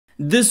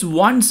This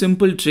one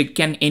simple trick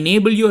can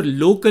enable your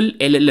local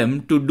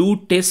LLM to do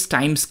test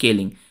time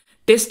scaling.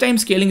 Test time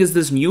scaling is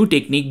this new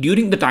technique.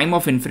 During the time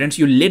of inference,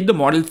 you let the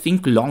model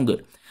think longer.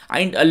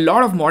 And a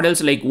lot of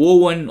models like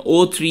O1,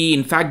 O3,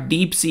 in fact,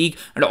 Deepseek,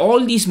 and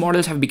all these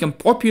models have become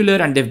popular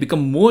and they've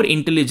become more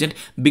intelligent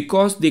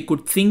because they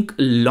could think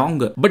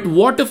longer. But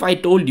what if I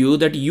told you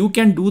that you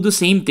can do the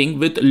same thing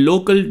with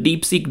local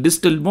Deepseek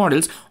distilled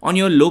models on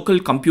your local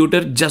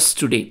computer just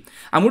today?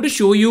 I'm going to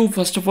show you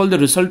first of all the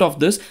result of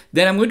this.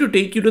 Then I'm going to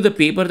take you to the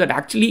paper that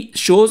actually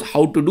shows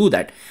how to do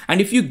that. And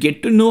if you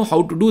get to know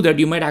how to do that,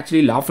 you might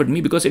actually laugh at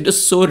me because it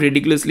is so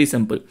ridiculously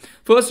simple.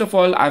 First of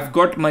all, I've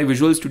got my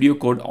Visual Studio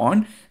Code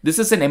on. This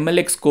is an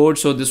MLX code.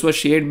 So this was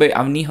shared by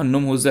Avni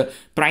Hannum, who's a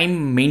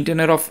prime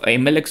maintainer of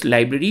MLX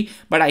library.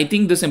 But I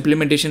think this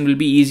implementation will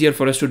be easier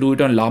for us to do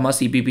it on Llama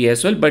CPP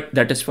as well. But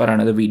that is for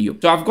another video.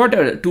 So I've got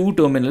a two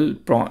terminal.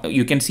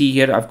 You can see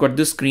here, I've got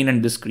this screen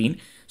and this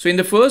screen. So in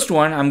the first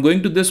one, I'm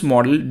going to this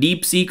model,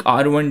 Deepseek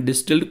R1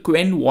 distilled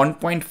Qwen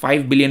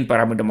 1.5 billion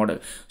parameter model.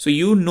 So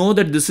you know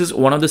that this is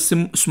one of the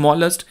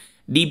smallest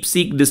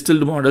Deepseek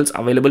distilled models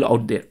available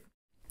out there.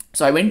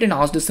 So I went and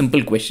asked a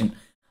simple question.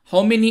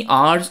 How many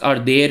R's are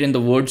there in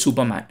the word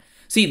Superman?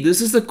 See,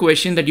 this is the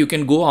question that you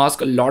can go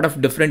ask a lot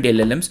of different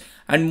LLMs,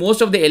 and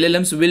most of the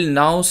LLMs will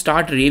now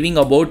start raving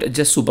about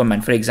just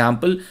Superman. For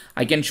example,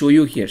 I can show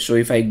you here. So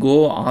if I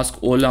go ask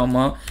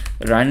Olama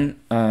run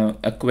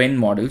a Qwen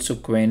model, so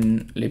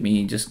Qwen, let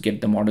me just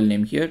get the model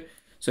name here.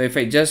 So if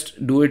I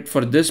just do it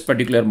for this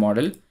particular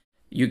model,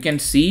 you can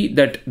see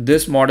that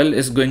this model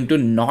is going to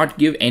not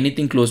give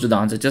anything close to the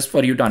answer, just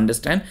for you to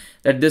understand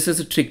that this is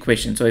a trick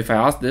question. So if I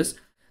ask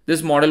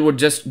this model would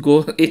just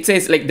go, it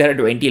says like there are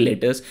 20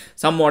 letters.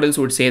 Some models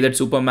would say that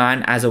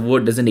Superman as a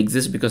word doesn't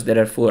exist because there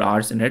are 4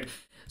 R's in it.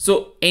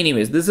 So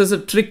anyways, this is a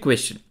trick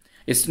question.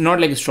 It's not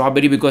like a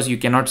strawberry because you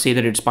cannot say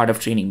that it's part of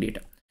training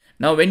data.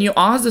 Now, when you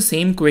ask the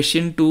same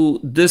question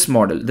to this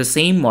model, the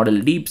same model,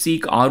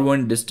 Deepseek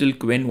R1 distilled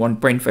Qwen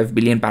 1.5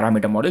 billion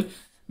parameter model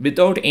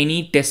without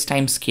any test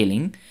time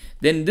scaling,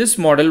 then this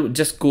model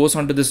just goes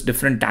onto this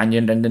different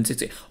tangent and then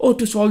says, oh,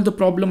 to solve the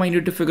problem, I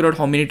need to figure out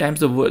how many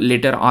times the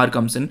letter R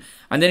comes in.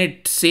 And then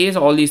it says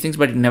all these things,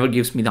 but it never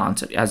gives me the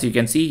answer. As you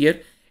can see here,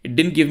 it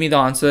didn't give me the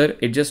answer.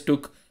 It just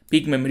took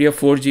peak memory of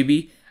 4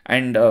 GB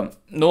and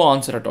no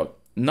answer at all.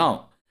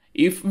 Now,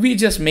 if we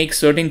just make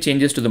certain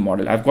changes to the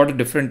model, I've got a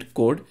different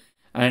code.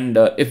 And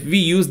if we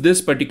use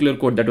this particular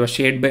code that was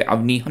shared by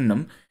Avni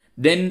Hannam,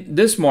 then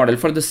this model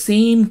for the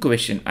same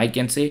question, I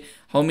can say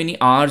how many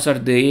R's are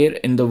there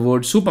in the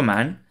word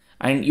Superman,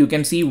 and you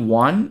can see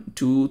 1,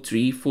 2,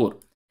 3, 4.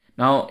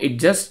 Now it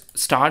just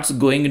starts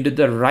going into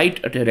the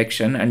right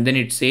direction, and then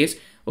it says,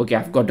 okay,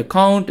 I've got to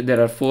count,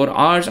 there are 4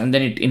 R's, and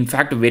then it in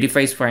fact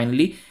verifies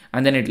finally,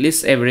 and then it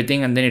lists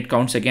everything, and then it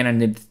counts again,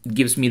 and it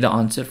gives me the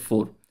answer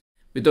 4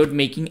 without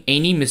making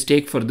any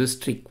mistake for this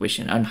trick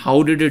question. And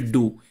how did it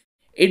do?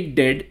 It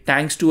did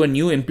thanks to a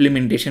new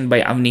implementation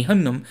by Avni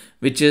Hannam,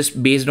 which is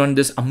based on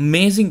this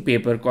amazing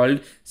paper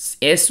called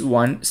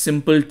S1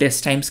 Simple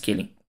Test Time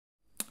Scaling.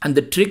 And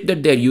the trick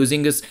that they're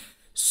using is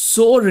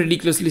so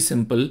ridiculously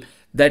simple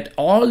that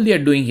all they're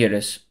doing here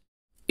is,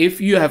 if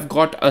you have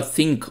got a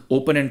think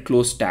open and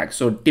close tag.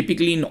 So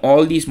typically in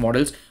all these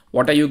models,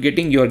 what are you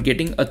getting? You're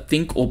getting a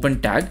think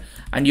open tag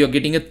and you're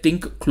getting a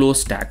think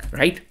close tag,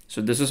 right? So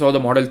this is how the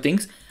model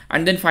thinks.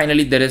 And then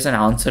finally, there is an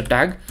answer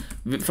tag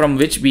from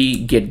which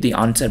we get the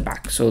answer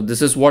back. So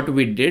this is what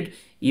we did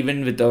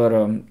even with our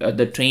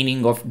the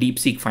training of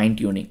Deepseek fine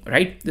tuning,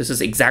 right? This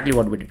is exactly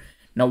what we did.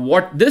 Now,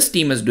 what this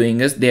team is doing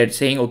is they're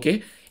saying,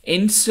 okay,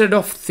 instead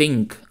of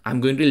think,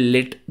 I'm going to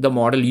let the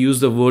model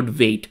use the word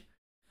wait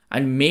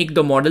and make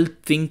the model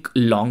think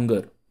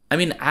longer. I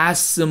mean, as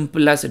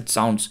simple as it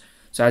sounds.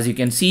 So as you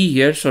can see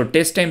here, so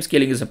test time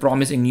scaling is a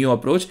promising new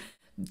approach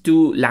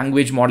to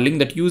language modeling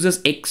that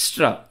uses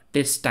extra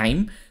test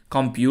time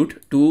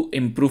compute to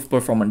improve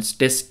performance.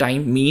 Test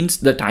time means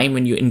the time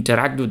when you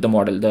interact with the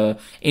model, the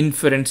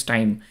inference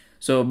time.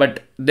 So,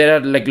 but there are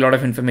like a lot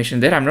of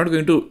information there. I'm not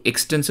going to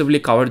extensively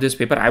cover this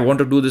paper. I want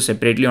to do this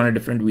separately on a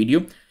different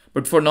video.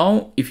 But for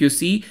now, if you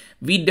see,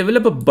 we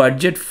develop a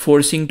budget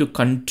forcing to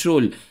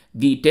control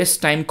the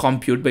test time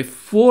compute by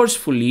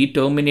forcefully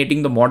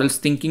terminating the model's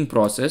thinking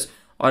process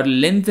or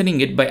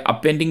lengthening it by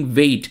appending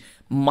wait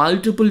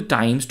multiple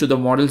times to the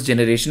model's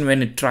generation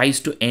when it tries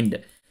to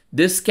end.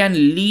 This can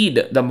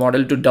lead the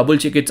model to double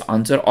check its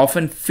answer,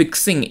 often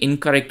fixing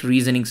incorrect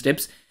reasoning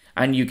steps.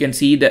 And you can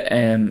see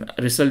the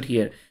result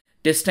here.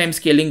 Test time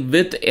scaling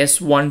with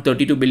S1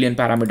 32 billion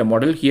parameter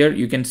model here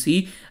you can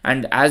see,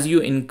 and as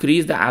you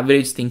increase the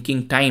average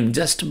thinking time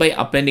just by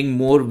appending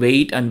more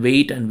weight and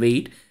weight and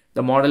weight,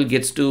 the model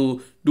gets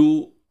to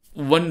do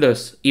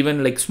wonders,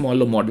 even like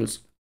smaller models.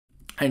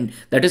 And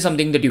that is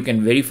something that you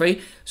can verify.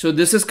 So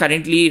this is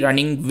currently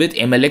running with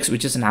MLX,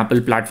 which is an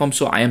Apple platform.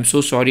 So I am so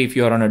sorry if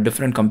you are on a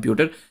different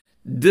computer.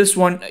 This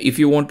one, if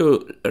you want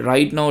to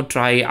right now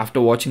try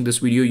after watching this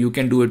video, you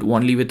can do it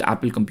only with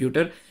Apple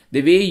computer.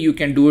 The way you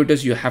can do it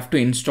is you have to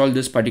install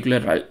this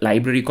particular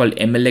library called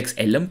MLX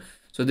LM.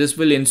 So this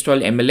will install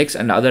MLX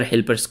and other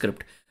helper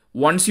script.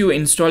 once you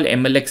install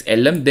MLX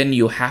LM, then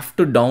you have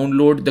to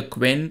download the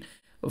Quen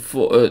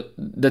for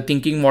the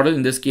thinking model,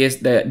 in this case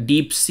the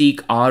Deepseek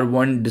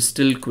R1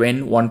 Distill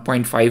Quen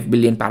 1.5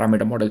 billion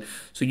parameter model.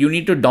 So you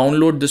need to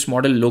download this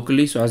model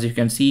locally. So as you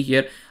can see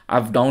here,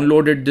 I've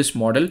downloaded this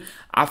model.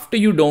 After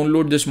you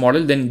download this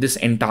model, then this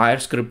entire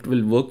script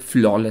will work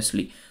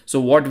flawlessly.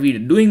 So what we're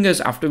doing is,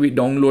 after we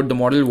download the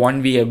model,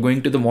 we are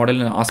going to the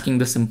model and asking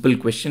the simple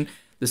question,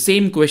 the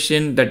same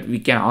question that we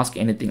can ask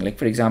anything. Like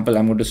for example,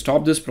 I'm going to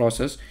stop this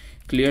process,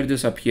 clear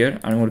this up here,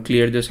 and I'm going to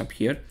clear this up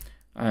here.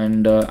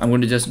 And I'm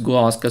going to just go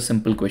ask a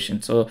simple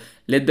question. So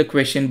let the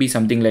question be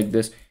something like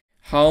this: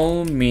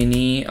 how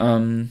many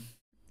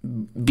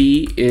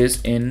B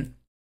is in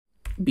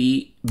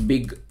B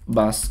big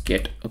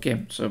basket?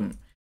 Okay, so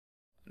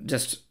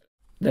just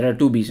there are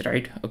 2 B's,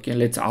 right? Okay,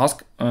 let's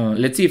ask,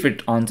 let's see if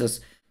it answers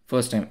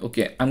first time.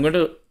 Okay, I'm going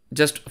to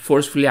just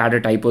forcefully add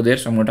a typo there.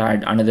 So I'm going to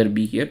add another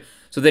B here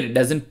so that it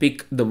doesn't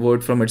pick the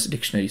word from its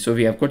dictionary. So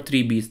we have got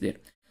 3 B's there.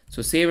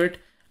 So save it,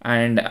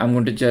 and I'm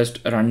going to just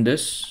run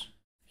this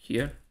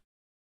here.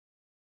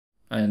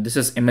 And this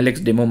is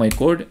MLX demo, my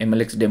code,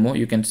 MLX demo.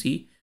 You can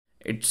see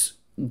it's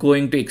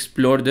going to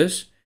explore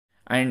this,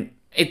 and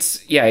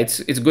it's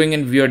going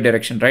in weird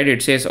direction, right?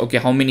 It says, okay,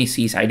 how many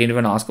C's? I didn't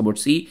even ask about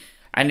C,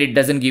 and it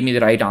doesn't give me the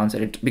right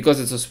answer. Because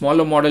it's a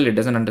smaller model, it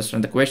doesn't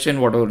understand the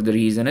question, whatever the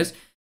reason is.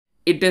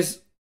 It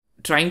is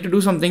trying to do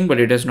something, but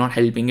it is not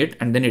helping it,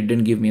 and then it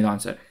didn't give me the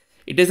answer.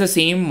 It is the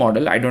same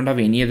model. I don't have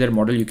any other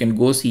model. You can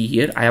go see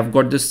here. I have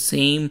got the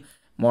same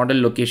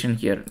model location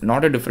here,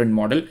 not a different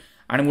model.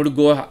 And I'm going to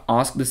go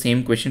ask the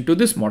same question to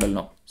this model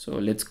now. So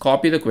let's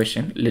copy the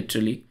question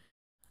literally.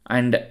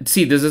 And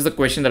see, this is the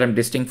question that I'm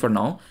testing for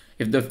now.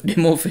 If the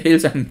demo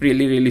fails, I'm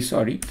really, really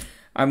sorry.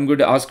 I'm going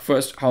to ask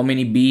first, how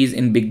many B's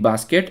in big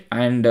basket?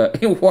 And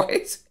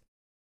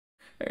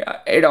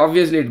it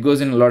obviously goes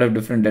in a lot of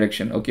different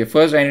direction. Okay,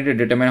 first I need to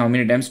determine how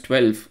many times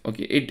 12.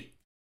 Okay,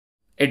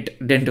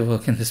 it didn't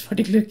work in this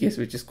particular case,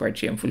 which is quite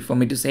shameful for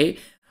me to say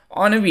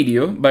on a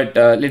video. But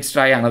let's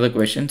try another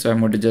question. So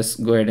I'm going to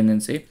just go ahead and then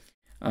say,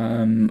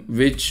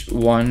 which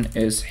one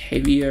is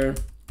heavier,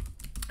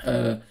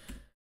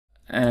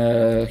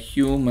 a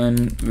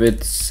human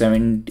with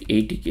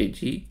 70-80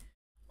 kg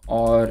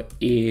or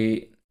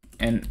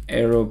an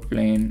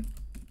aeroplane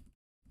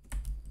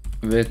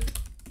with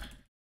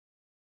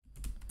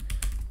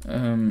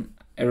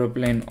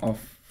aeroplane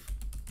of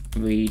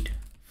weight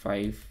 4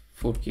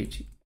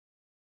 kg?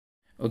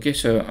 Okay,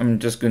 so I'm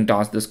just going to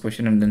ask this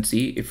question and then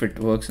see if it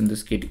works in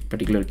this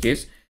particular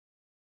case.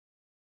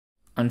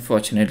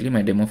 Unfortunately,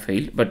 my demo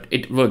failed, but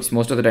it works.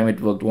 Most of the time it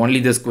worked. Only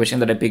this question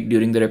that I picked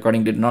during the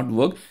recording did not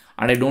work,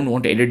 and I don't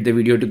want to edit the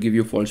video to give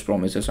you false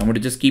promises. So I'm going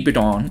to just keep it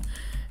on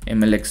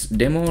mlx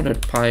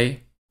demo.py,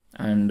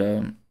 and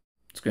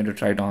it's going to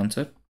try to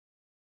answer.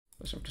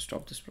 First I have to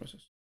stop this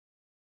process.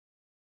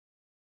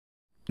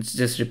 It's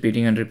just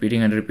repeating and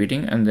repeating and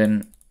repeating, and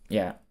then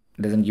yeah,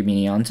 it doesn't give me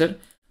any answer.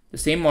 The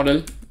same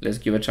model, let's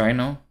give a try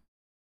now.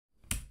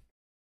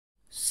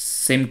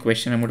 Same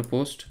question I'm going to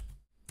post.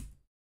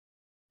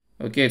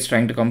 Okay, it's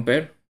trying to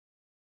compare.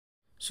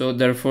 So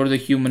therefore the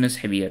human is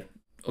heavier.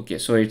 Okay,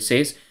 so it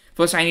says,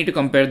 first I need to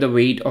compare the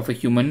weight of a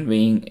human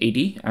weighing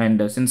 80,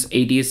 and since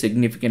 80 is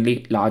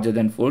significantly larger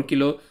than 4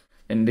 kilo,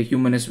 then the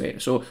human is where.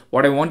 So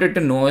what I wanted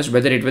to know is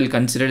whether it will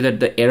consider that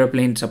the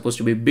airplane is supposed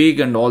to be big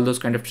and all those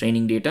kind of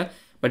training data,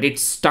 but it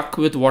stuck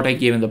with what I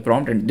gave in the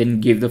prompt and then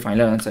gave the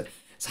final answer.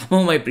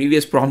 Somehow my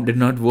previous prompt did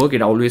not work.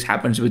 It always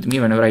happens with me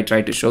whenever I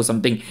try to show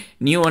something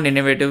new and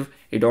innovative,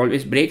 it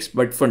always breaks.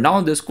 But for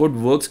now, this code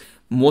works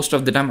most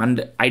of the time,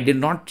 and I did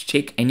not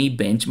check any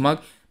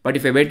benchmark. But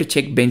if I were to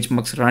check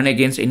benchmarks run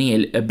against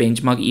any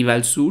benchmark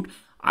eval suit,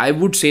 I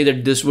would say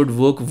that this would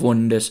work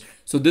wonders.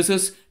 So this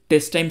is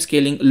test time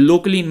scaling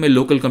locally in my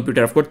local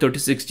computer. I've got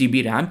 36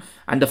 GB RAM,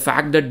 and the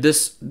fact that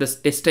this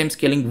test time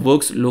scaling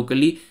works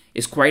locally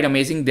is quite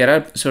amazing. There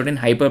are certain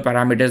hyper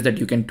parameters that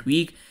you can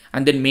tweak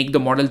and then make the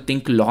model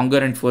think longer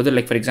and further.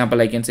 Like for example,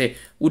 I can say,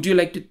 would you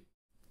like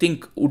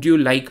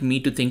me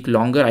to think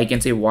longer? I can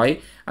say why,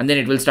 and then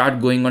it will start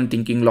going on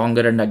thinking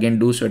longer and again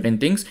do certain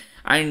things,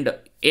 and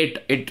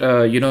it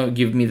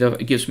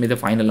gives me the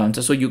final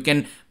answer. So you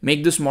can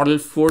make this model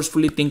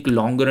forcefully think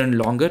longer and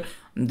longer.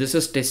 This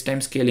is test time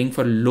scaling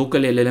for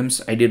local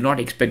LLMs. I did not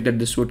expect that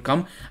this would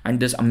come, and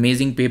this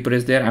amazing paper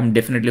is there. I'm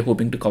definitely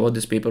hoping to cover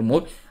this paper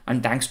more,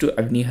 and thanks to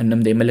Avni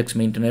Hannam, the MLX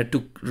maintainer,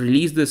 to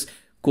release this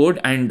code.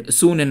 And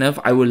soon enough,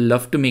 I will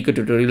love to make a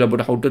tutorial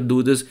about how to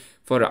do this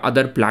for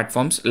other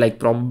platforms, like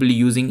probably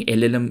using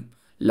LLM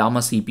Llama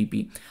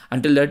CPP.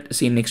 Until that,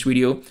 see you in next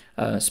video.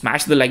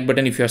 Smash the like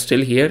button if you're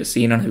still here.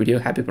 See you in another video.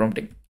 Happy prompting.